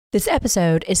This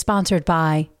episode is sponsored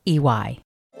by EY.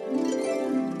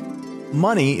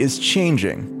 Money is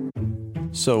changing.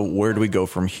 So where do we go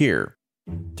from here?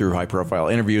 Through high-profile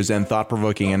interviews and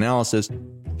thought-provoking analysis,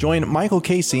 join Michael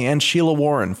Casey and Sheila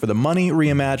Warren for the Money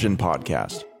Reimagined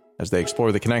podcast as they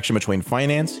explore the connection between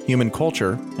finance, human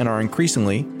culture, and our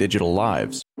increasingly digital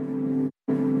lives.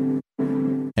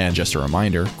 And just a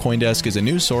reminder, CoinDesk is a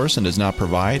news source and does not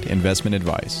provide investment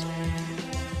advice.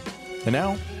 And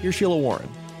now, here's Sheila Warren.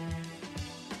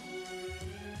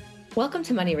 Welcome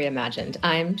to Money Reimagined.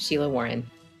 I'm Sheila Warren.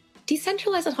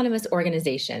 Decentralized autonomous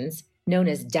organizations, known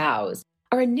as DAOs,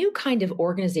 are a new kind of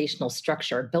organizational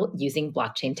structure built using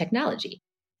blockchain technology.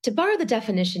 To borrow the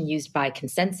definition used by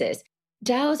Consensus,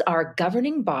 DAOs are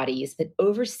governing bodies that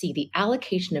oversee the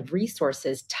allocation of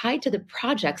resources tied to the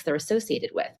projects they're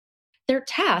associated with. They're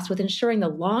tasked with ensuring the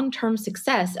long-term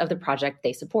success of the project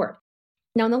they support.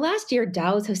 Now, in the last year,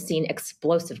 DAOs have seen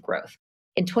explosive growth.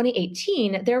 In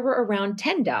 2018, there were around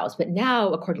 10 DAOs, but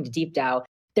now, according to DeepDAO,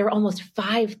 there are almost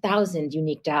 5,000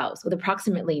 unique DAOs with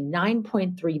approximately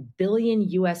 $9.3 billion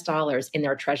in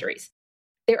their treasuries.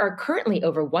 There are currently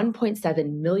over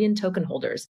 1.7 million token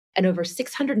holders and over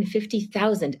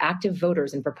 650,000 active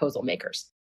voters and proposal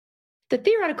makers. The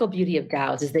theoretical beauty of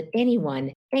DAOs is that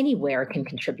anyone, anywhere can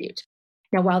contribute.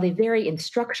 Now, while they vary in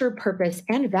structure, purpose,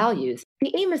 and values,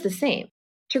 the aim is the same: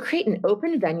 to create an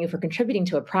open venue for contributing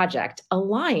to a project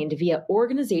aligned via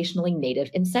organizationally native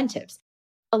incentives.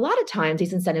 A lot of times,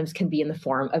 these incentives can be in the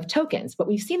form of tokens, but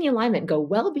we've seen the alignment go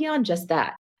well beyond just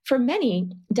that. For many,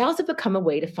 DAOs have become a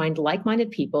way to find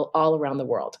like-minded people all around the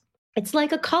world. It's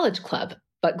like a college club,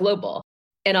 but global,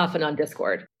 and often on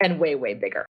Discord, and way, way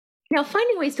bigger. Now,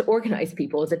 finding ways to organize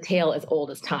people is a tale as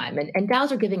old as time, and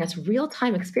DAOs are giving us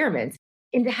real-time experiments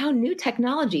into how new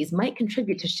technologies might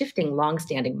contribute to shifting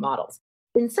long-standing models.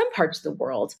 In some parts of the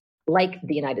world, like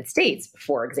the United States,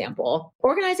 for example,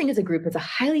 organizing as a group is a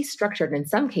highly structured and in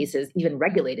some cases even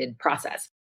regulated process.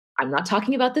 I'm not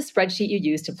talking about the spreadsheet you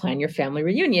use to plan your family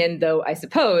reunion, though I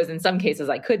suppose in some cases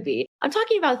I could be. I'm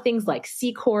talking about things like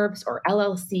C Corps or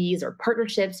LLCs or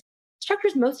partnerships,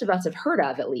 structures most of us have heard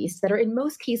of at least, that are in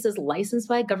most cases licensed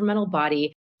by a governmental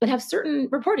body but have certain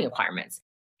reporting requirements.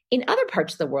 In other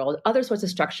parts of the world, other sorts of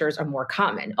structures are more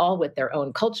common, all with their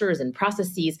own cultures and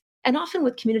processes, and often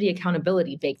with community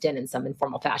accountability baked in some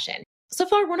informal fashion. So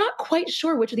far, we're not quite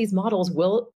sure which of these models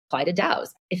will apply to DAOs,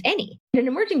 if any. In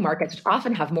emerging markets, which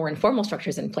often have more informal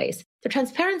structures in place, the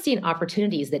transparency and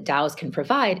opportunities that DAOs can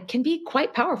provide can be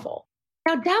quite powerful.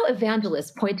 Now, DAO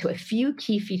evangelists point to a few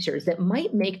key features that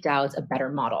might make DAOs a better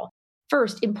model.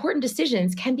 First, important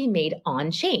decisions can be made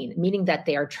on-chain, meaning that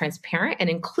they are transparent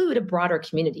and include a broader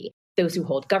community, those who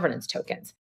hold governance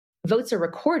tokens. Votes are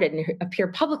recorded and appear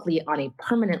publicly on a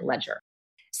permanent ledger.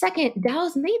 Second,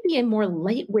 DAOs may be a more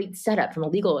lightweight setup from a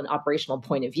legal and operational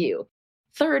point of view.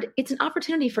 Third, it's an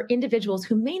opportunity for individuals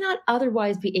who may not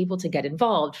otherwise be able to get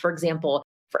involved, for example,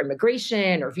 for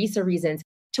immigration or visa reasons,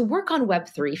 to work on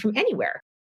Web3 from anywhere.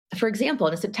 For example,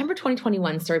 in a September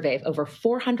 2021 survey of over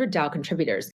 400 DAO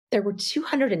contributors, there were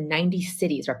 290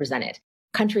 cities represented.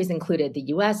 Countries included the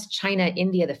US, China,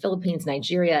 India, the Philippines,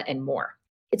 Nigeria, and more.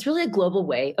 It's really a global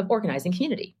way of organizing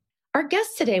community. Our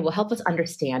guests today will help us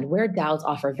understand where DAOs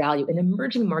offer value in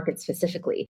emerging markets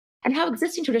specifically, and how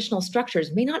existing traditional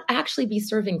structures may not actually be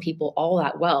serving people all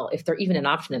that well if they're even an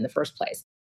option in the first place.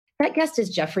 That guest is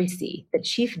Jeffrey See, the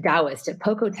chief DAOist at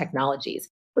Poco Technologies,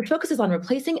 which focuses on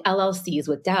replacing LLCs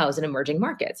with DAOs in emerging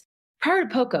markets. Prior to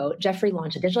Poco, Jeffrey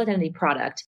launched a digital identity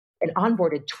product and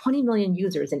onboarded 20 million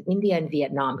users in India and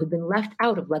Vietnam who'd been left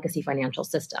out of legacy financial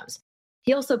systems.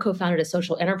 He also co-founded a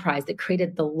social enterprise that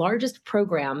created the largest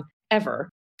program ever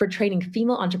for training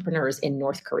female entrepreneurs in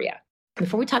North Korea.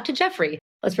 Before we talk to Jeffrey,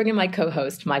 let's bring in my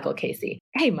co-host, Michael Casey.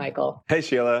 Hey, Michael. Hey,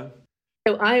 Sheila.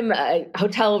 So I'm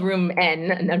hotel room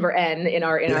N, number N, in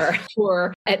our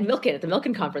tour at Milken, at the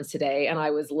Milken conference today. And I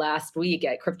was last week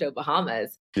at Crypto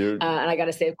Bahamas. And I got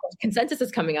to say, of course, Consensus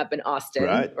is coming up in Austin,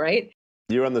 right?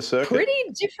 You're on the circuit. Pretty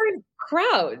different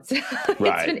crowds. Right.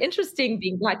 It's been interesting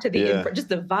being back to just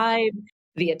the vibe,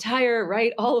 the attire,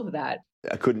 right? All of that.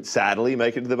 I couldn't sadly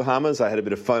make it to the Bahamas. I had a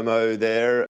bit of FOMO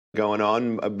there going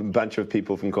on. A bunch of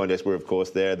people from CoinDesk were, of course,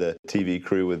 there. The TV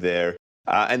crew were there.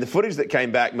 And the footage that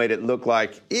came back made it look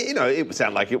like, it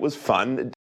sounded like it was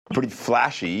fun, pretty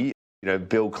flashy.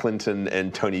 Bill Clinton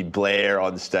and Tony Blair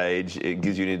on stage. It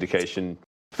gives you an indication,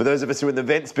 for those of us who are in the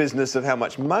events business, of how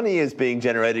much money is being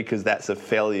generated, because that's a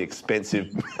fairly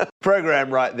expensive program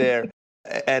right there.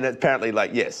 And apparently,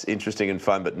 yes, interesting and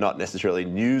fun, but not necessarily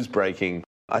news-breaking.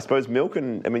 I suppose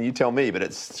Milken, you tell me, but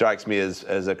it strikes me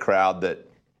as a crowd that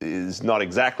is not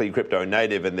exactly crypto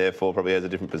native and therefore probably has a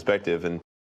different perspective. And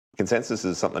Consensus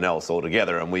is something else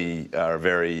altogether, and we are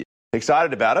very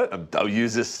excited about it. I'll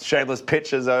use this shameless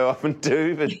pitch as I often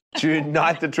do, but June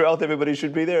 9th and 12th, everybody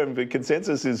should be there. But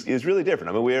Consensus is really different.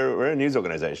 I mean, we're a news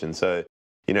organization, so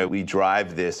we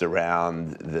drive this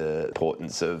around the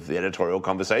importance of the editorial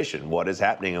conversation, what is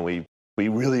happening, and we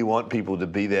really want people to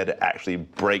be there to actually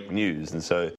break news. And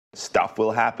so stuff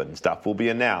will happen, stuff will be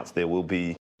announced, there will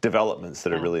be developments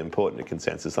that are really important to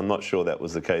Consensus. I'm not sure that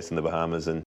was the case in the Bahamas,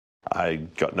 and I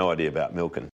got no idea about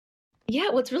Milken. Yeah,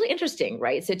 well, it's really interesting,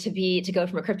 right? So to go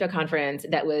from a crypto conference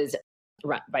that was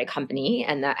run by a company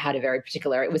and that had a very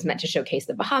particular, it was meant to showcase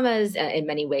the Bahamas in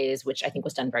many ways, which I think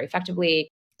was done very effectively. It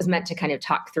was meant to kind of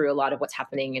talk through a lot of what's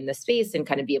happening in the space and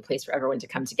kind of be a place for everyone to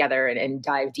come together and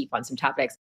dive deep on some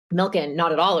topics. Milken,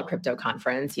 not at all a crypto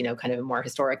conference, kind of a more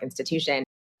historic institution.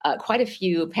 Quite a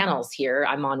few panels here.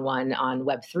 I'm on one on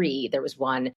Web3. There was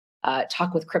one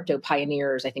talk with crypto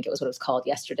pioneers, I think it was what it was called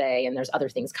yesterday. And there's other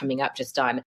things coming up just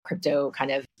on crypto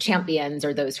kind of champions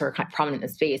or those who are kind of prominent in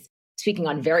the space, speaking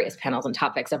on various panels and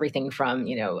topics, everything from,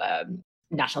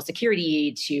 national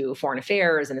security to foreign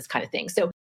affairs and this kind of thing. So,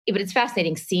 but it's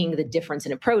fascinating seeing the difference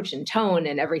in approach and tone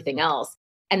and everything else.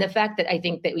 And the fact that I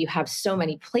think that we have so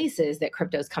many places that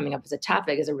crypto is coming up as a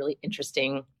topic is a really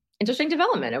interesting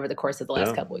development over the course of the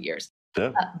last couple of years.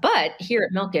 Yeah. But here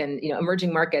at Milken,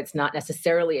 emerging markets, not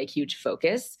necessarily a huge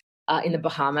focus. In the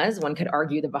Bahamas, one could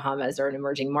argue the Bahamas are an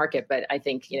emerging market, but I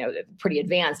think, pretty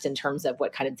advanced in terms of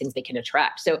what kind of things they can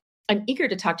attract. So I'm eager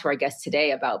to talk to our guests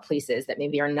today about places that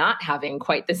maybe are not having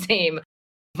quite the same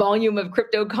volume of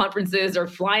crypto conferences or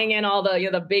flying in all the,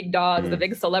 the big dogs, the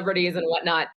big celebrities and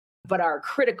whatnot, but are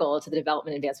critical to the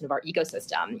development and advancement of our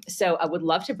ecosystem. So I would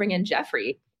love to bring in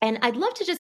Jeffrey. And I'd love to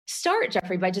just start,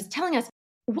 Jeffrey, by just telling us,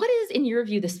 what is, in your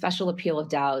view, the special appeal of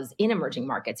DAOs in emerging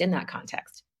markets in that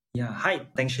context? Yeah, hi.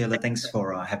 Thanks, Sheila. Thanks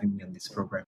for having me on this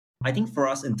program. I think for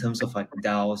us, in terms of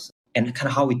DAOs and kind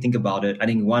of how we think about it, I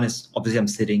think one is, obviously, I'm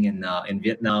sitting in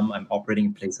Vietnam. I'm operating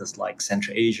in places like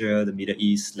Central Asia, the Middle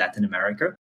East, Latin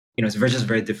America. It's just a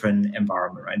very different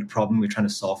environment, right? The problem we're trying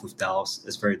to solve with DAOs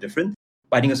is very different.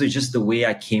 But I think also just the way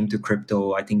I came to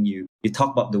crypto, I think you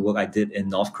talk about the work I did in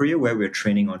North Korea, where we're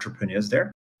training entrepreneurs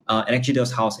there. And actually, that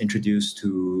was how I was introduced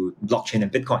to blockchain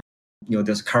and Bitcoin.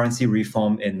 There's currency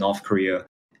reform in North Korea,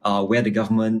 where the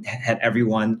government had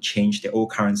everyone change their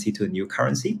old currency to a new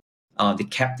currency. They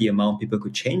capped the amount people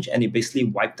could change, and it basically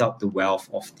wiped out the wealth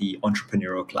of the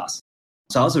entrepreneurial class.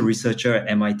 So I was a researcher at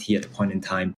MIT at the point in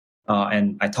time,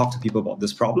 and I talked to people about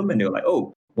this problem, and they were like,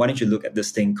 "Oh, why don't you look at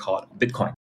this thing called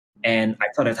Bitcoin?" And I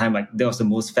thought at the time, that was the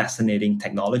most fascinating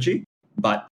technology,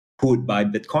 but who would buy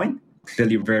Bitcoin?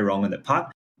 Clearly very wrong on that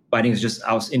part. But I think it's just,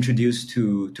 I was introduced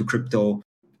to crypto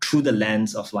through the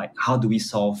lens of how do we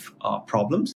solve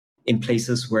problems in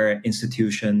places where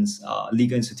institutions,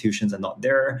 legal institutions are not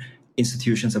there,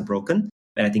 institutions are broken.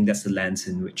 And I think that's the lens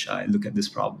in which I look at this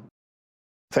problem.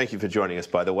 Thank you for joining us,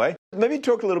 by the way. Maybe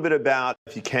talk a little bit about,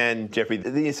 if you can, Jeffrey,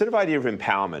 the sort of idea of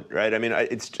empowerment, right? I mean,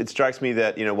 it strikes me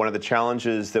that, one of the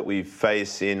challenges that we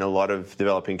face in a lot of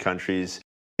developing countries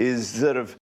is sort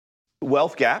of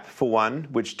wealth gap, for one,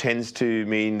 which tends to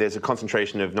mean there's a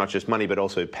concentration of not just money, but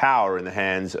also power in the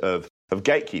hands of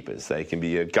gatekeepers. They can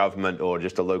be a government or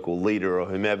just a local leader or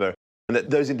whomever, and that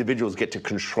those individuals get to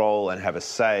control and have a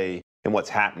say in what's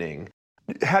happening.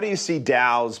 How do you see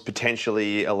DAOs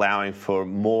potentially allowing for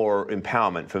more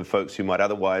empowerment for folks who might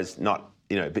otherwise not,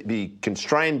 be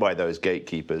constrained by those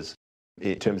gatekeepers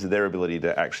in terms of their ability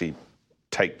to actually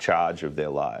take charge of their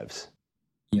lives?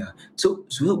 Yeah. So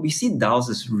we see DAOs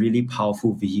as really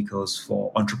powerful vehicles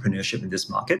for entrepreneurship in this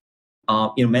market.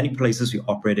 Many places we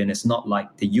operate in, it's not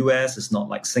like the US, it's not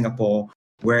like Singapore,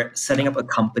 where setting up a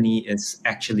company is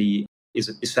actually is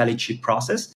a fairly cheap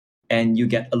process, and you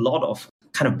get a lot of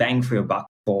kind of bang for your buck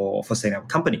for setting up a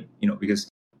company, because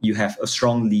you have a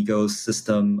strong legal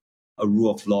system, a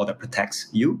rule of law that protects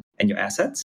you and your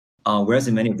assets. Whereas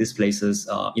in many of these places,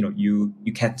 you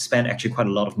can spend actually quite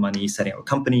a lot of money setting up a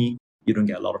company. You don't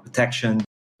get a lot of protection,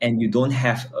 and you don't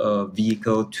have a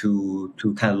vehicle to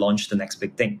kind of launch the next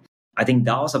big thing. I think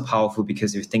DAOs are powerful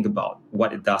because if you think about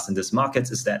what it does in these markets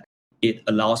is that it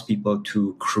allows people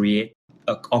to create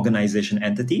an organization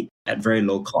entity at very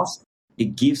low cost.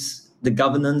 It gives the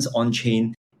governance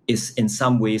on-chain is in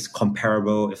some ways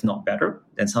comparable, if not better,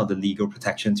 than some of the legal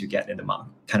protections you get in the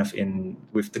market,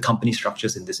 with the company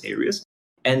structures in these areas.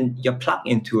 And you're plugged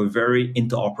into a very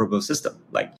interoperable system.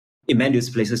 Like in many of these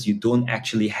places, you don't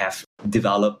actually have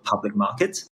developed public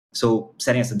markets. So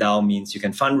setting as a DAO means you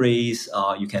can fundraise,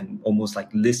 you can almost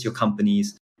list your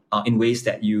companies in ways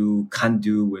that you can't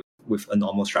do with a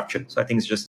normal structure. So I think it's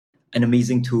just an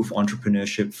amazing tool for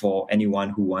entrepreneurship for anyone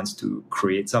who wants to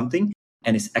create something.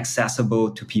 And it's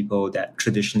accessible to people that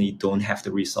traditionally don't have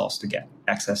the resource to get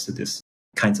access to these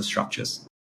kinds of structures.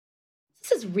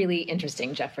 This is really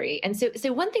interesting, Jeffrey. And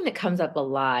so one thing that comes up a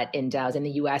lot in DAOs in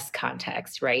the US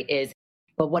context, right, is,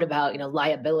 well, what about,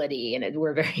 liability? And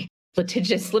we're a very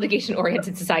litigious,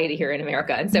 litigation-oriented society here in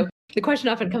America. And so the question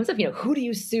often comes up, who do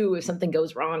you sue if something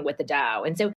goes wrong with the DAO?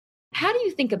 And so how do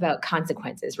you think about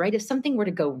consequences, right? If something were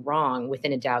to go wrong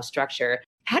within a DAO structure,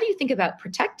 how do you think about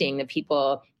protecting the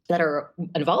people that are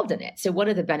involved in it? So one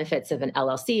of the benefits of an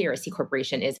LLC or a C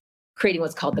corporation is creating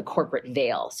what's called the corporate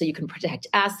veil. So you can protect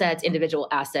assets, individual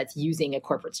assets, using a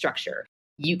corporate structure.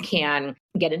 You can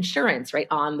get insurance, right,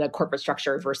 on the corporate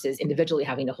structure versus individually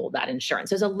having to hold that insurance.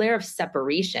 There's a layer of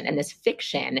separation and this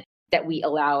fiction that we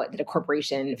allow that a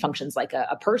corporation functions like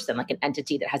a person, like an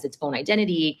entity that has its own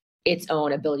identity, its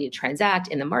own ability to transact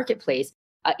in the marketplace,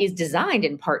 is designed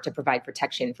in part to provide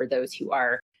protection for those who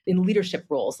are in leadership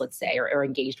roles, let's say, or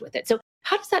engaged with it. So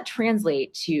how does that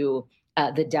translate to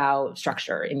the DAO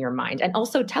structure in your mind? And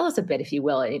also tell us a bit, if you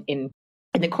will, in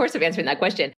the course of answering that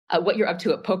question, what you're up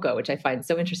to at Poco, which I find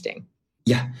so interesting.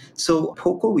 Yeah. So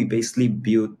Poco, we basically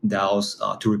build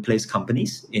DAOs to replace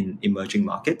companies in emerging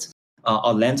markets.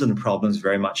 Our lens on the problem is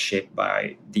very much shaped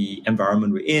by the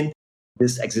environment we're in.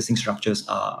 These existing structures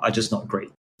are just not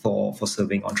great for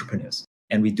serving entrepreneurs.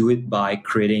 And we do it by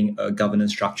creating a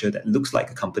governance structure that looks like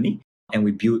a company. And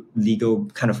we build legal,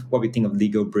 kind of what we think of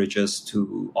legal bridges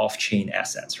to off-chain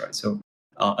assets, right? So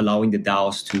allowing the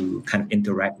DAOs to kind of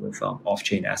interact with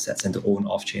off-chain assets and to own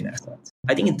off-chain assets.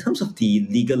 I think in terms of the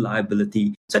legal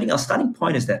liability, so I think our starting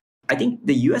point is that I think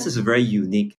the US is a very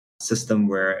unique system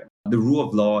where the rule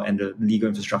of law and the legal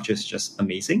infrastructure is just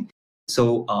amazing.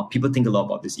 So people think a lot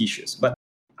about these issues. But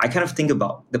I kind of think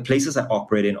about the places I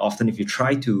operate in. Often if you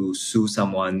try to sue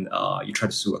someone, you try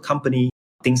to sue a company,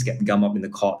 things get gummed up in the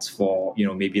courts for,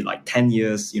 maybe like 10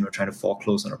 years, trying to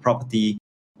foreclose on a property,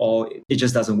 or it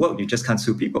just doesn't work. You just can't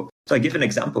sue people. So I give an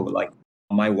example, like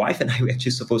my wife and I were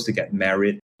actually supposed to get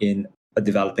married in a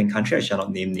developing country. I shall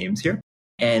not name names here.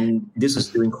 And this was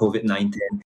during COVID-19.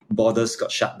 Borders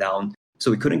got shut down. So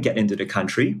we couldn't get into the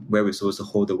country where we're supposed to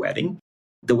hold the wedding.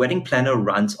 The wedding planner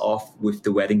runs off with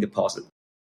the wedding deposit.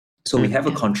 So we have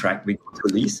a contract with the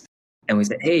police and we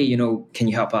say, hey, can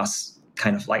you help us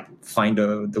kind of like find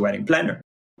the wedding planner?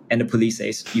 And the police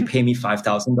says, you pay me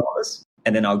 $5,000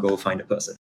 and then I'll go find the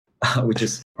person, which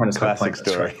is kind of classic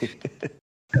story. Right?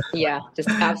 Yeah, just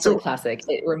absolute classic.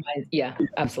 It reminds, yeah,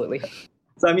 absolutely.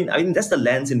 So I mean, that's the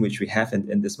lens in which we have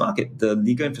in this market. The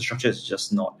legal infrastructure is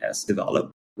just not as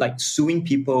developed. Like suing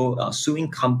people, suing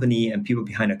company and people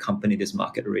behind a company, this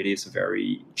market already is a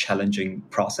very challenging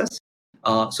process.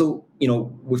 So,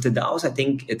 with the DAOs, I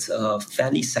think it's a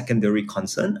fairly secondary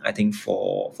concern. I think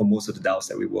for most of the DAOs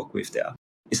that we work with, they're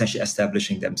essentially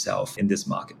establishing themselves in this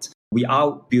market. We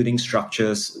are building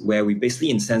structures where we basically,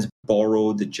 in a sense,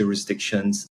 borrow the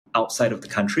jurisdictions outside of the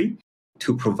country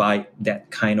to provide that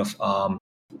kind of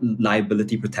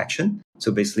liability protection.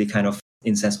 So basically kind of,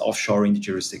 in a sense, offshoring the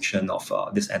jurisdiction of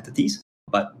these entities.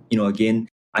 But, again,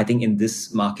 I think in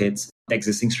this market, the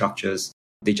existing structures,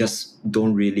 they just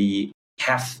don't really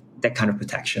have that kind of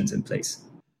protections in place.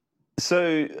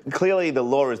 So clearly the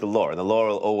law is the law and the law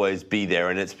will always be there.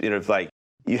 And it's like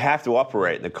you have to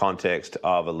operate in the context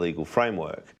of a legal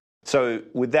framework. So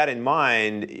with that in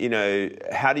mind,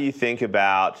 how do you think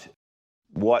about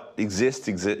what exists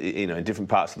in different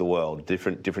parts of the world,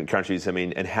 different countries? I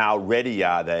mean, and how ready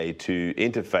are they to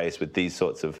interface with these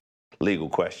sorts of legal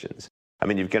questions? I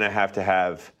mean, you're going to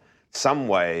have some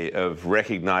way of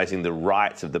recognizing the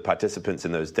rights of the participants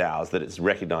in those DAOs, that it's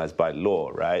recognized by law,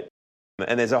 right?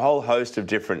 And there's a whole host of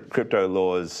different crypto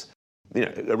laws,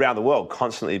 around the world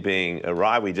constantly being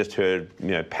arrived. We just heard,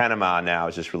 Panama now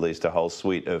has just released a whole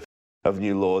suite of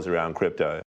new laws around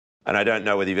crypto. And I don't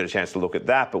know whether you've got a chance to look at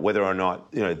that, but whether or not,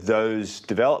 those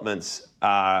developments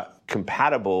are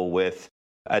compatible with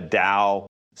a DAO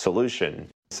solution.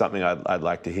 Something I'd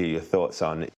like to hear your thoughts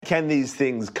on. Can these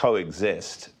things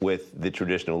coexist with the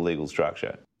traditional legal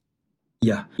structure?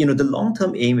 Yeah. The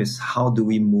long-term aim is how do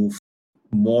we move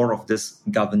more of this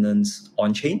governance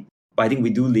on-chain? But I think we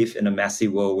do live in a messy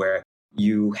world where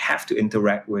you have to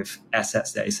interact with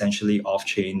assets that are essentially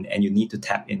off-chain and you need to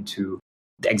tap into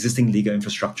the existing legal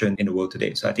infrastructure in the world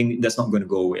today. So I think that's not going to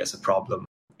go away as a problem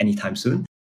anytime soon.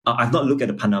 I've not looked at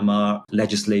the Panama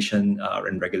legislation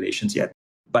and regulations yet.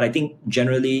 But I think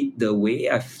generally the way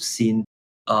I've seen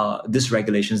these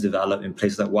regulations develop in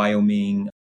places like Wyoming,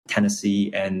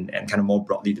 Tennessee, and kind of more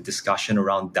broadly the discussion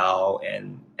around DAO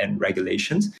and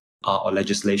regulations or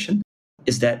legislation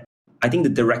is that I think the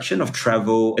direction of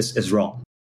travel is wrong.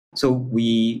 So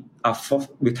we're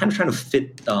kind of trying to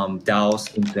fit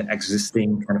DAOs into an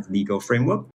existing kind of legal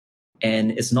framework.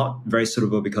 And it's not very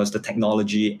suitable because the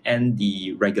technology and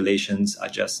the regulations are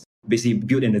just basically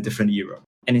built in a different era.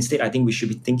 And instead, I think we should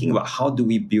be thinking about how do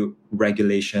we build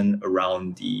regulation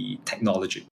around the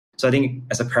technology. So I think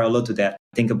as a parallel to that,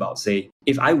 think about, say,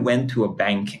 if I went to a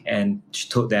bank and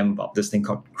told them about this thing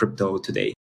called crypto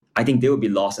today, I think they would be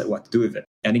lost at what to do with it.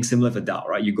 I think similar for DAO,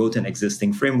 right? You go to an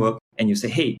existing framework and you say,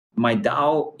 hey, my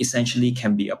DAO essentially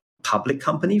can be a public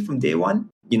company from day one.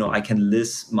 I can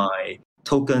list my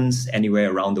tokens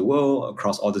anywhere around the world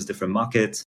across all these different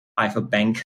markets. I have a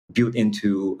bank built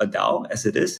into a DAO as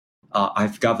it is. I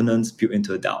have governance built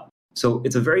into a DAO. So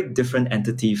it's a very different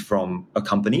entity from a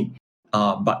company,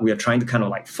 but we are trying to kind of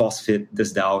like force fit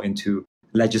this DAO into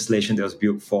legislation that was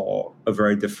built for a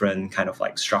very different kind of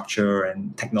like structure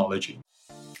and technology.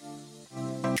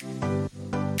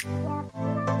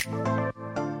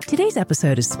 Today's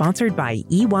episode is sponsored by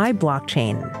EY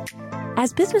Blockchain.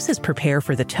 As businesses prepare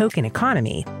for the token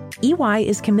economy, EY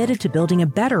is committed to building a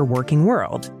better working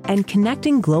world and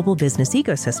connecting global business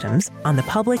ecosystems on the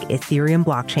public Ethereum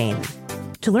blockchain.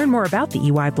 To learn more about the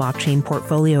EY blockchain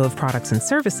portfolio of products and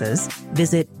services,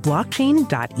 visit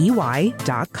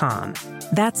blockchain.ey.com.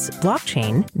 That's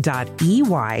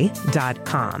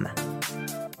blockchain.ey.com.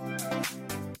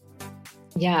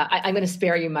 Yeah, I'm going to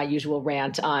spare you my usual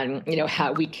rant on,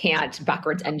 how we can't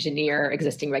backwards engineer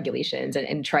existing regulations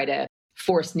and try to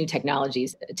force new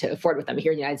technologies to afford with them.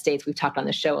 Here in the United States, we've talked on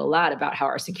the show a lot about how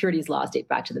our securities laws date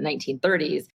back to the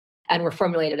 1930s and were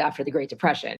formulated after the Great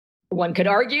Depression. One could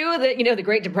argue that, the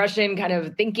Great Depression kind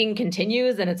of thinking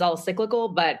continues and it's all cyclical,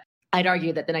 but I'd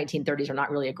argue that the 1930s are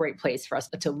not really a great place for us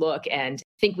to look and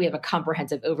think we have a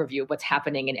comprehensive overview of what's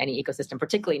happening in any ecosystem,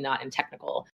 particularly not in a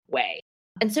technical way.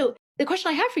 And so the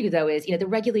question I have for you, though, is, the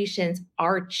regulations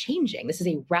are changing. This is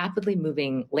a rapidly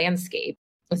moving landscape,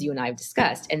 as you and I have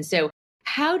discussed. And so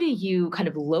how do you kind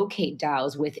of locate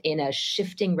DAOs within a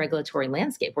shifting regulatory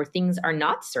landscape where things are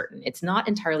not certain? It's not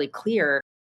entirely clear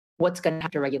what's going to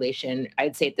happen to regulation,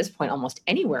 I'd say at this point, almost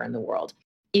anywhere in the world.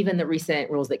 Even the recent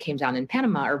rules that came down in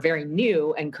Panama are very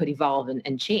new and could evolve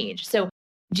and change. So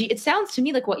it sounds to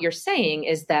me like what you're saying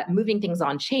is that moving things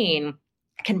on chain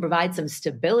can provide some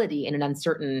stability in an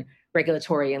uncertain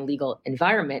regulatory and legal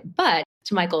environment. But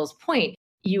to Michael's point,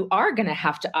 you are going to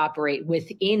have to operate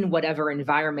within whatever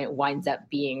environment winds up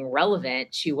being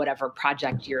relevant to whatever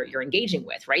project you're engaging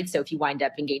with, right? So if you wind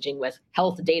up engaging with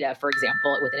health data, for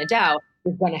example, within a DAO,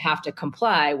 you're going to have to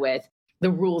comply with the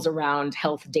rules around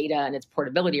health data and its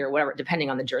portability or whatever,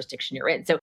 depending on the jurisdiction you're in.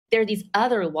 So there are these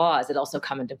other laws that also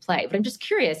come into play. But I'm just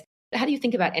curious, how do you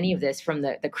think about any of this from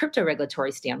the crypto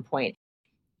regulatory standpoint?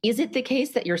 Is it the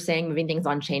case that you're saying moving things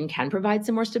on chain can provide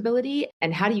some more stability?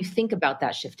 And how do you think about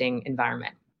that shifting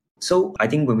environment? So I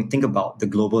think when we think about the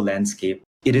global landscape,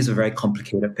 it is a very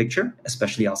complicated picture,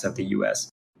 especially outside the US.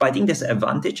 But I think there's an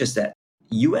advantage is that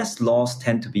US laws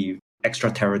tend to be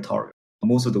extraterritorial.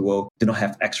 Most of the world do not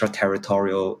have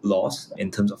extraterritorial laws in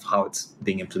terms of how it's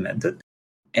being implemented.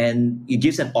 And it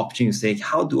gives an opportunity to say,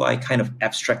 how do I kind of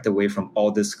abstract away from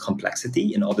all this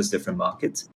complexity in all these different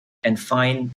markets and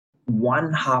find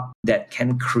one hub that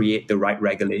can create the right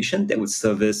regulation that would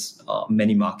service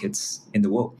many markets in the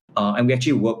world. And we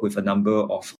actually work with a number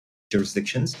of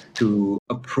jurisdictions to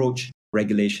approach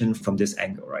regulation from this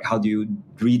angle, right? How do you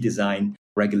redesign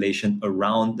regulation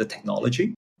around the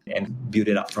technology and build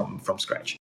it up from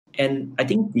scratch? And I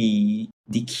think the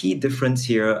key difference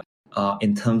here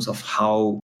in terms of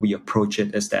how we approach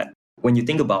it is that when you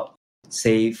think about,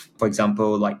 say, for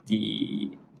example, like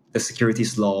the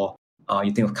securities law,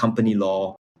 you think of company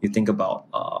law, you think about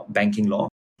banking law,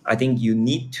 I think you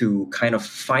need to kind of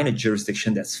find a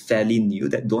jurisdiction that's fairly new,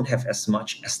 that don't have as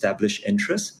much established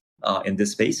interest in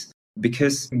this space,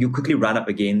 because you quickly run up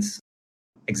against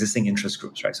existing interest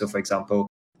groups, right? So for example,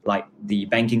 like the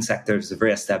banking sector is a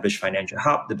very established financial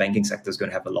hub. The banking sector is going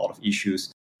to have a lot of issues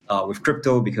with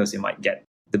crypto because it might get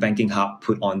the banking hub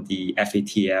put on the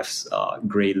FATF's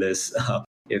gray list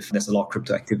if there's a lot of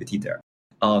crypto activity there.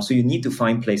 So you need to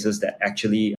find places that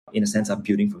actually, in a sense, are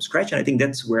building from scratch. And I think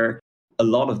that's where a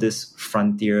lot of these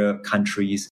frontier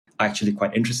countries are actually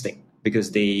quite interesting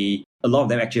because a lot of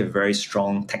them actually have very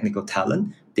strong technical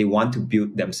talent. They want to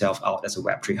build themselves out as a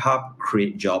Web3 hub,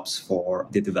 create jobs for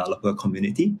the developer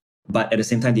community. But at the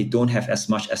same time, they don't have as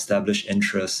much established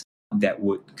interest that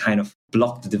would kind of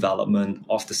block the development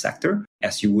of the sector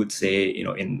as you would say,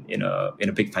 in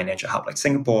a big financial hub like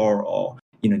Singapore or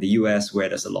the US, where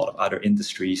there's a lot of other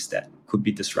industries that could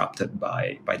be disrupted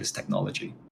by this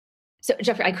technology. So,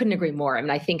 Jeffrey, I couldn't agree more. I mean,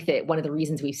 I think that one of the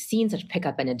reasons we've seen such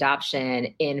pickup in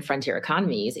adoption in frontier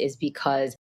economies is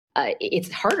because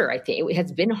it's harder, I think. It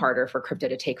has been harder for crypto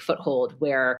to take foothold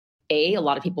where, a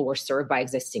lot of people were served by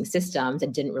existing systems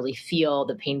and didn't really feel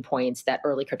the pain points that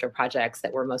early crypto projects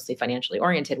that were mostly financially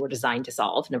oriented were designed to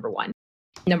solve, number one.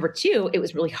 Number two, it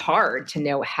was really hard to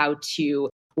know how to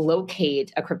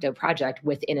locate a crypto project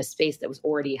within a space that was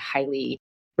already highly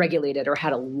regulated or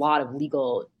had a lot of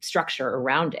legal structure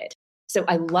around it. So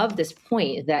I love this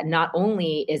point that not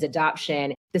only is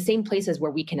adoption the same places where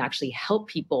we can actually help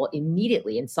people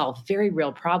immediately and solve very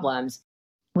real problems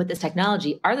with this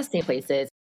technology are the same places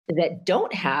that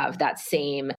don't have that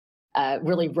same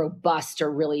really robust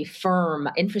or really firm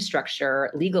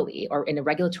infrastructure legally or in a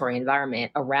regulatory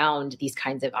environment around these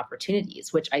kinds of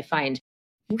opportunities, which I find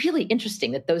really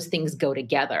interesting that those things go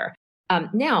together.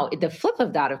 Now, the flip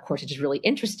of that, of course, which is really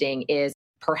interesting, is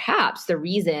perhaps the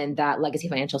reason that legacy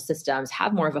financial systems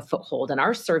have more of a foothold and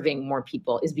are serving more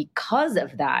people is because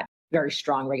of that very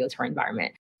strong regulatory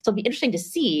environment. So it'll be interesting to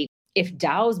see if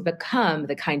DAOs become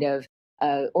the kind of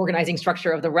organizing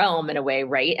structure of the realm in a way,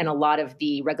 right? And a lot of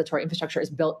the regulatory infrastructure is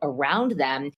built around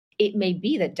them. It may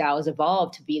be that DAOs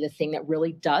evolve to be the thing that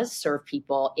really does serve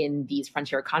people in these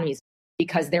frontier economies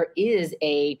because there is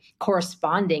a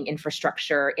corresponding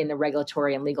infrastructure in the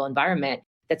regulatory and legal environment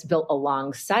that's built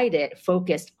alongside it,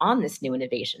 focused on this new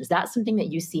innovation. Is that something that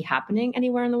you see happening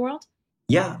anywhere in the world?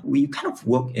 Yeah, we kind of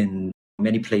work in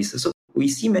many places. So we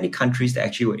see many countries that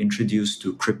actually were introduced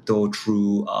to crypto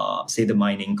through, say, the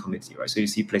mining community, right? So you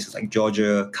see places like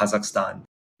Georgia, Kazakhstan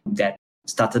that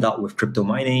started out with crypto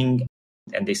mining,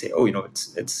 and they say, oh,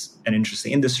 it's an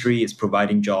interesting industry. It's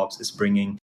providing jobs. It's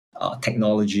bringing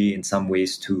technology in some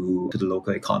ways to the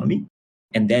local economy.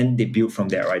 And then they build from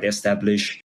there, right? They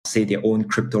establish, say, their own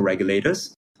crypto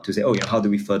regulators to say, how do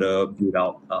we further build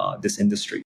out this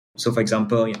industry? So, for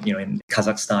example, in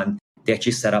Kazakhstan, they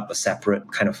actually set up a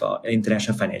separate kind of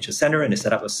international financial center, and they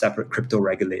set up a separate crypto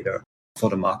regulator for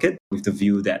the market with the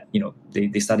view that,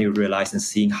 they started to realize and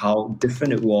seeing how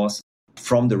different it was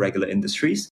from the regular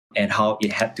industries and how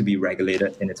it had to be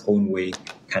regulated in its own way,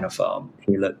 kind of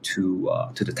tailored to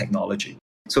the technology.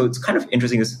 So it's kind of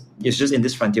interesting. It's just in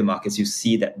these frontier markets, you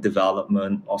see that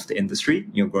development of the industry,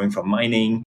 growing from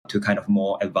mining to kind of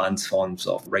more advanced forms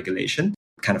of regulation,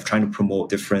 kind of trying to promote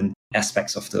different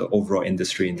aspects of the overall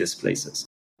industry in these places.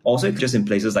 Also, just in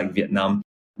places like Vietnam,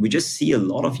 we just see a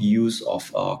lot of use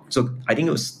of, so I think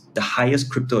it was the highest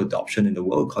crypto adoption in the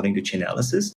world, according to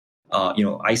Chainalysis.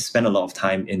 I spent a lot of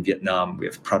time in Vietnam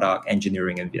with product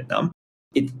engineering in Vietnam.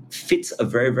 It fits a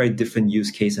very, very different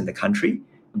use case in the country,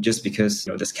 just because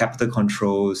there's capital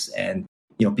controls and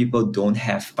people don't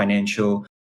have financial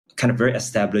kind of very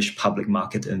established public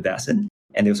market to invest in,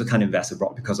 and they also can't invest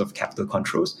abroad because of capital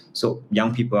controls. So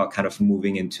young people are kind of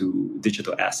moving into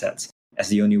digital assets as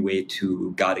the only way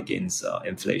to guard against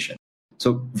inflation.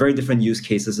 So very different use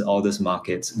cases in all these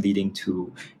markets, leading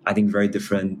to, I think, very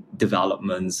different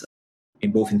developments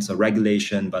in both in terms of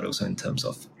regulation, but also in terms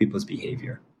of people's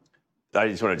behavior. I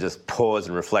just want to just pause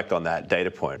and reflect on that data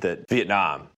point that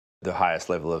Vietnam, the highest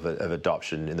level of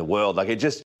adoption in the world, it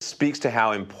just speaks to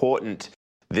how important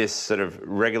this sort of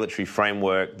regulatory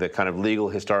framework, the kind of legal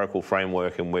historical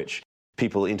framework in which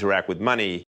people interact with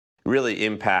money, really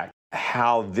impact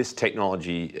how this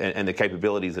technology and the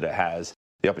capabilities that it has,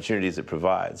 the opportunities it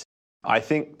provides. I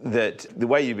think that the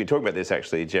way you've been talking about this,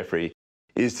 actually, Jeffrey,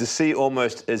 is to see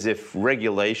almost as if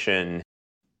regulation,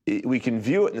 we can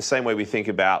view it in the same way we think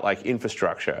about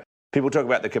infrastructure. People talk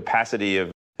about the capacity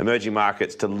of emerging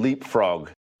markets to leapfrog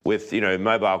with,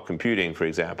 mobile computing, for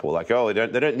example. They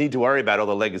don't need to worry about all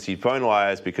the legacy phone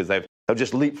wires because they'll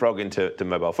just leapfrog into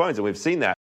mobile phones. And we've seen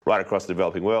that right across the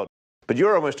developing world. But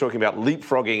you're almost talking about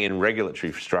leapfrogging in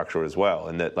regulatory structure as well,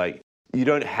 and that you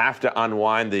don't have to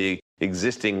unwind the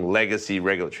existing legacy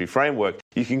regulatory framework.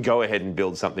 You can go ahead and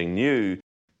build something new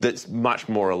that's much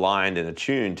more aligned and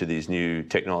attuned to these new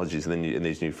technologies and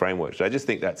these new frameworks. So I just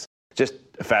think that's just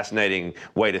a fascinating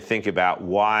way to think about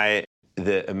why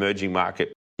the emerging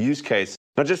market use case,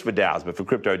 not just for DAOs, but for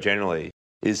crypto generally,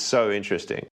 is so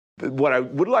interesting. But what I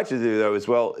would like to do, though, as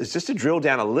well, is just to drill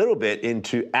down a little bit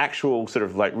into actual sort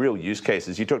of real use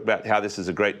cases. You talked about how this is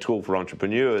a great tool for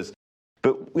entrepreneurs.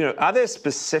 But, are there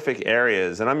specific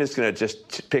areas, and I'm just going to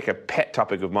just pick a pet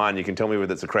topic of mine. You can tell me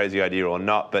whether it's a crazy idea or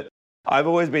not, but I've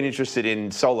always been interested in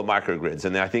solar microgrids.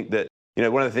 And I think that,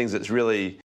 one of the things that's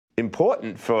really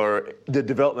important for the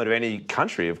development of any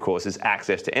country, of course, is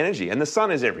access to energy. And the sun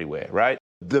is everywhere, right?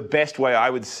 The best way I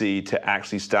would see to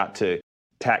actually start to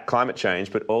tackle climate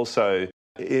change, but also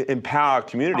empower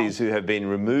communities who have been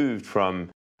removed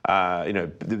from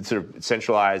the sort of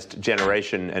centralized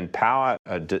generation and power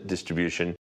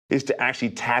distribution is to actually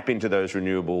tap into those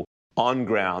renewable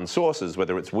on-ground sources,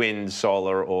 whether it's wind,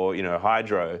 solar, or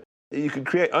hydro. You can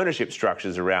create ownership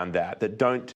structures around that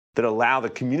allow the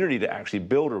community to actually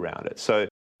build around it. So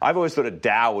I've always thought a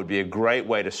DAO would be a great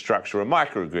way to structure a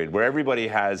microgrid where everybody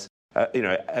has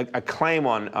a claim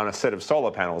on a set of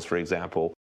solar panels, for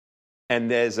example,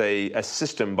 and there's a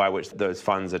system by which those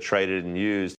funds are traded and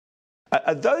used.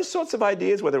 Are those sorts of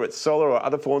ideas, whether it's solar or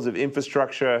other forms of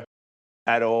infrastructure,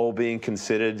 at all being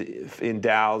considered in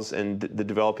DAOs and the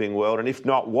developing world? And if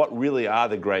not, what really are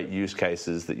the great use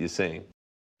cases that you're seeing?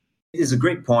 It's a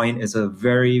great point. It's a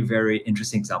very, very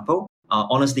interesting example.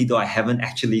 Honestly, though, I haven't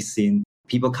actually seen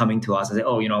people coming to us and say, I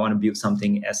want to build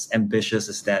something as ambitious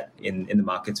as that in the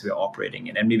markets we're operating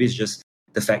in. And maybe it's just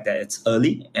the fact that it's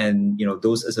early and,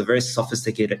 those is a very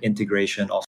sophisticated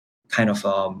integration of kind of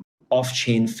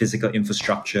off-chain physical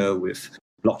infrastructure with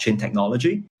blockchain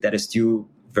technology that is still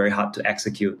very hard to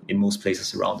execute in most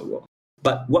places around the world.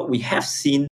 But what we have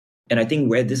seen, and I think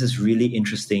where this is really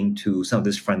interesting to some of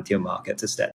these frontier markets,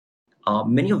 is that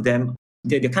many of them,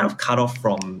 they're kind of cut off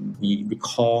from the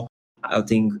core, I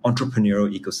think,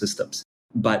 entrepreneurial ecosystems.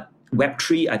 But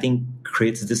Web3, I think,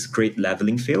 creates this great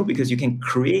leveling field because you can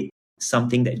create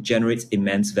something that generates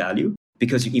immense value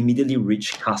because you immediately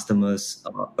reach customers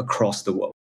across the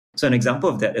world. So an example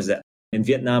of that is that in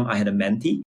Vietnam, I had a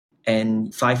mentee.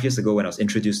 And 5 years ago, when I was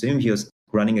introduced to him, he was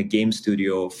running a game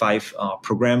studio, 5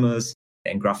 programmers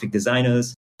and graphic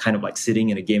designers, kind of like sitting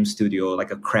in a game studio, like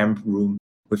a cramped room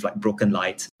with like broken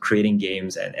lights, creating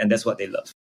games. And that's what they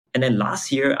love. And then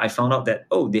last year, I found out that,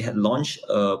 they had launched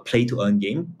a play-to-earn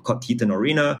game called Titan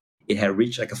Arena. It had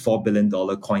reached like a $4 billion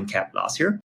coin cap last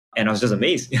year. And I was just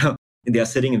amazed. They are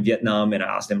sitting in Vietnam and I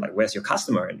asked them, like, where's your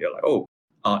customer? And they're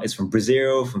like, it's from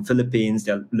Brazil, from Philippines.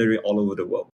 They're literally all over the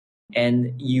world.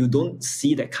 And you don't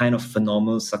see that kind of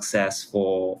phenomenal success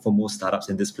for most startups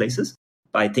in these places.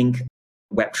 But I think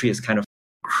Web3 has kind of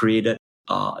created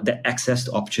that access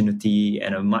to opportunity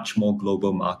and a much more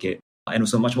global market and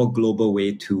also a much more global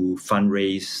way to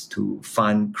fundraise, to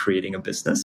fund creating a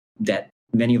business that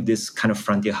many of these kind of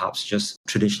frontier hubs just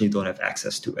traditionally don't have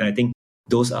access to. And I think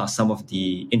those are some of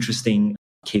the interesting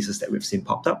cases that we've seen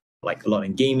popped up, like a lot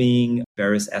in gaming,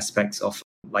 various aspects of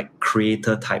like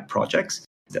creator type projects.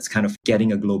 That's kind of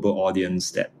getting a global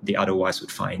audience that they otherwise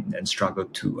would find and struggle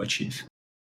to achieve.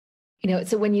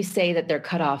 So when you say that they're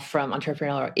cut off from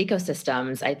entrepreneurial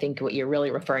ecosystems, I think what you're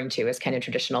really referring to is kind of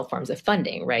traditional forms of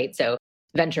funding, right? So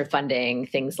venture funding,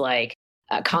 things like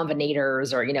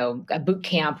combinators or, a boot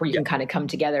camp where you can kind of come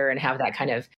together and have that kind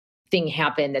of thing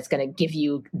happen that's going to give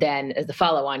you then, as the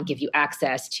follow-on, give you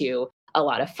access to a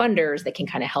lot of funders that can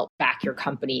kind of help back your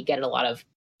company, get a lot of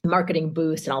marketing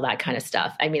boost and all that kind of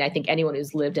stuff. I mean, I think anyone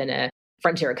who's lived in a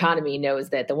frontier economy knows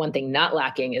that the one thing not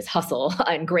lacking is hustle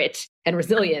and grit and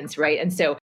resilience, right? And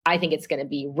so I think it's going to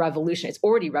be revolutionary. It's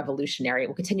already revolutionary. It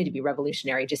will continue to be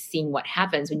revolutionary, just seeing what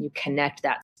happens when you connect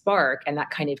that spark and that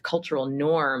kind of cultural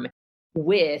norm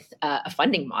with a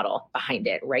funding model behind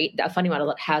it, right? That funding model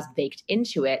that has baked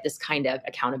into it this kind of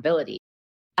accountability.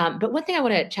 But one thing I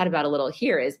want to chat about a little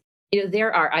here is,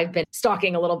 I've been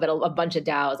stalking a little bit, a bunch of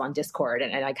DAOs on Discord,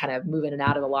 and I kind of move in and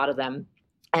out of a lot of them.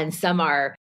 And some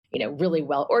are, really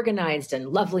well organized and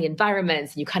lovely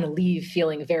environments. And you kind of leave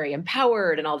feeling very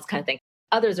empowered and all this kind of thing.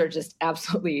 Others are just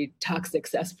absolutely toxic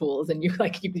cesspools. And you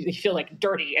feel like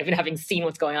dirty, even having seen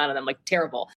what's going on in them, like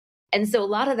terrible. And so a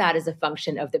lot of that is a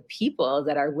function of the people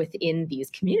that are within these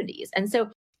communities. And so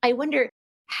I wonder,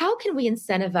 how can we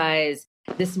incentivize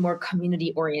this more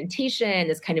community orientation,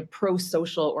 this kind of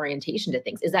pro-social orientation to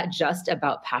things? Is that just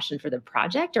about passion for the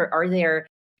project, or are there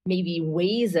maybe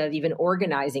ways of even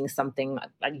organizing something?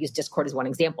 I use Discord as one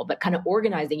example, but kind of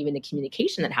organizing even the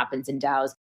communication that happens in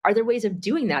DAOs. Are there ways of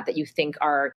doing that you think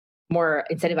are more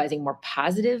incentivizing more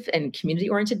positive and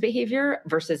community-oriented behavior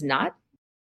versus not?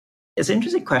 It's an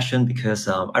interesting question because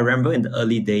I remember in the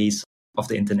early days of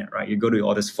the internet, right? You go to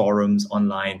all these forums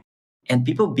online and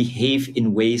people behave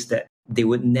in ways that they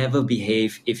would never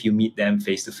behave if you meet them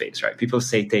face to face, right? People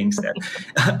say things that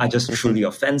are just truly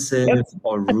offensive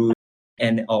or rude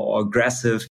or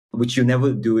aggressive, which you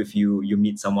never do if you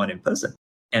meet someone in person.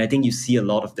 And I think you see a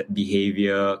lot of that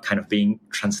behavior kind of being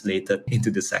translated into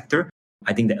the sector.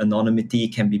 I think that anonymity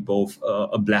can be both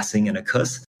a blessing and a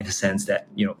curse in the sense that,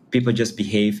 people just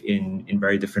behave in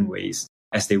very different ways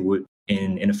as they would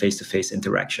in a face-to-face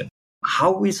interaction.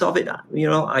 How we solve it,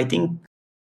 I think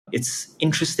it's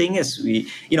interesting as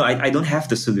I don't have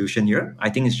the solution here.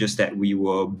 I think it's just that we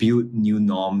will build new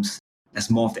norms as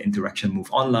more of the interaction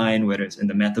move online, whether it's in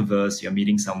the metaverse, you're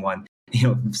meeting someone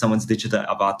someone's digital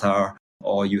avatar,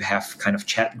 or you have kind of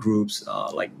chat groups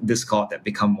like Discord that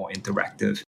become more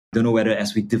interactive. Don't know whether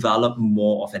as we develop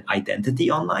more of an identity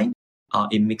online,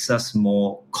 it makes us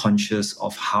more conscious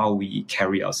of how we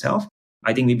carry ourselves.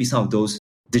 I think maybe some of those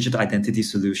digital identity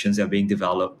solutions that are being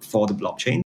developed for the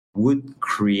blockchain would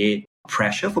create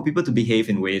pressure for people to behave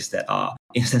in ways that are,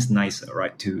 in a sense, nicer,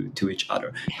 right, to each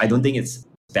other. I don't think it's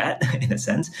bad, in a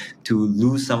sense, to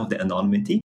lose some of the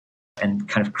anonymity and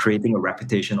kind of creating a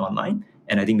reputation online.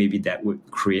 And I think maybe that would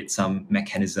create some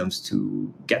mechanisms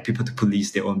to get people to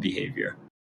police their own behavior.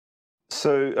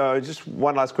 So just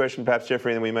one last question, perhaps,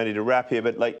 Jeffrey, and then we may need to wrap here.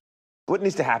 But what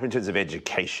needs to happen in terms of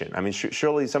education? I mean,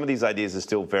 surely some of these ideas are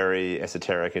still very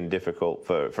esoteric and difficult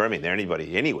for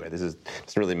anybody, anywhere. It doesn't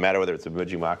really matter whether it's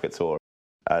emerging markets or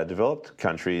developed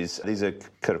countries. These are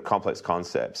kind of complex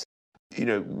concepts.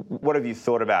 What have you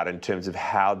thought about in terms of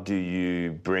how do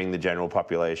you bring the general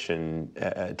population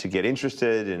to get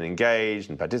interested and engaged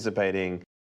and participating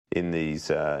in these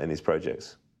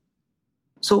projects?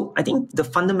 So I think the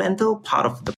fundamental part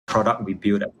of the product we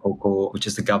build at Coco, which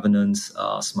is the governance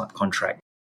smart contract,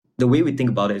 the way we think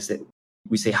about it is that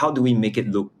we say, how do we make it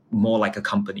look more like a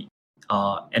company?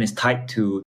 And it's tied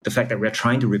to the fact that we're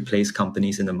trying to replace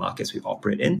companies in the markets we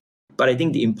operate in. But I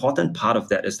think the important part of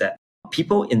that is that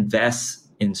people invest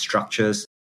in structures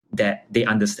that they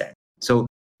understand. So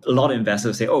a lot of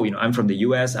investors say, I'm from the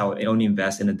US, I will only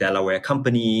invest in a Delaware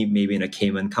company, maybe in a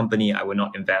Cayman company. I will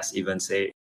not invest even,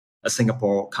 say, a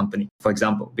Singapore company, for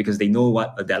example, because they know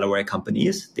what a Delaware company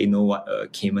is, they know what a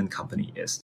Cayman company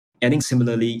is. I think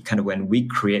similarly, kind of when we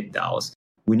create DAOs,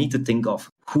 we need to think of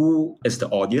who is the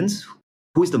audience,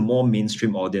 who is the more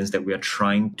mainstream audience that we are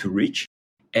trying to reach,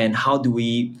 and how do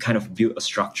we kind of build a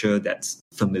structure that's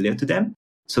familiar to them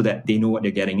so that they know what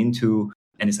they're getting into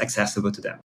and it's accessible to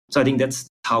them. So I think that's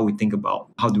how we think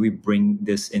about how do we bring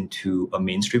this into a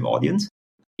mainstream audience,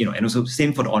 and also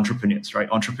same for the entrepreneurs, right?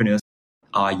 Entrepreneurs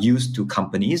are used to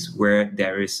companies where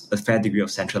there is a fair degree of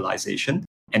centralization.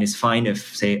 And it's fine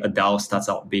if, say, a DAO starts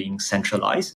out being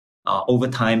centralized. Over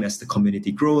time, as the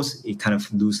community grows, it kind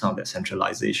of loses some of that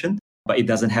centralization. But it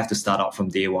doesn't have to start out from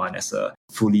day one as a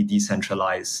fully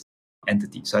decentralized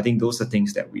entity. So I think those are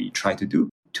things that we try to do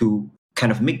to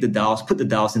kind of make the DAOs, put the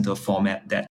DAOs into a format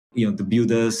that, the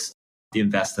builders, the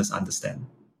investors understand.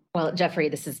 Well, Jeffrey,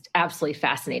 this is absolutely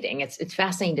fascinating. It's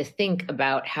fascinating to think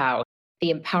about how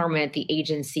the empowerment, the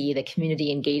agency, the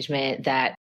community engagement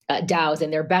that DAOs in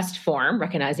their best form,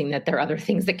 recognizing that there are other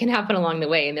things that can happen along the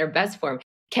way, in their best form,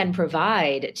 can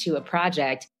provide to a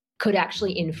project could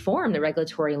actually inform the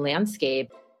regulatory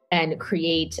landscape and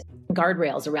create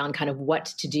guardrails around kind of what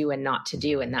to do and not to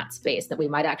do in that space, that we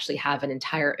might actually have an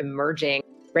entire emerging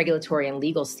regulatory and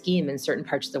legal scheme in certain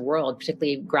parts of the world,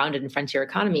 particularly grounded in frontier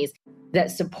economies,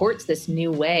 that supports this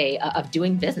new way of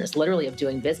doing business, literally of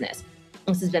doing business.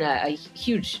 This has been a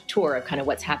huge tour of kind of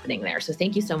what's happening there. So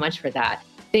thank you so much for that.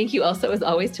 Thank you also, as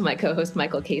always, to my co-host,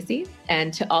 Michael Casey,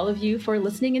 and to all of you for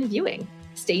listening and viewing.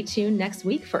 Stay tuned next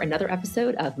week for another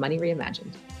episode of Money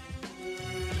Reimagined.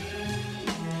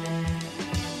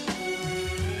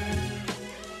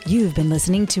 You've been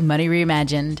listening to Money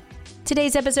Reimagined.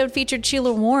 Today's episode featured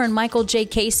Sheila Warren, Michael J.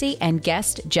 Casey, and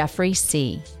guest Jeffrey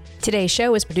C. Today's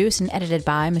show is produced and edited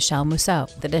by Michelle Mousseau,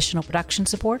 with additional production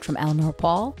support from Eleanor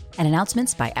Paul and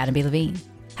announcements by Adam B. Levine.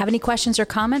 Have any questions or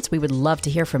comments? We would love to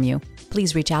hear from you.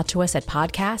 Please reach out to us at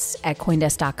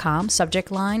podcasts@coindesk.com,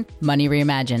 subject line Money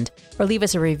Reimagined, or leave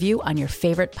us a review on your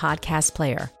favorite podcast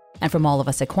player. And from all of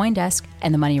us at CoinDesk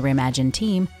and the Money Reimagined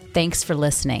team, thanks for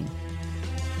listening.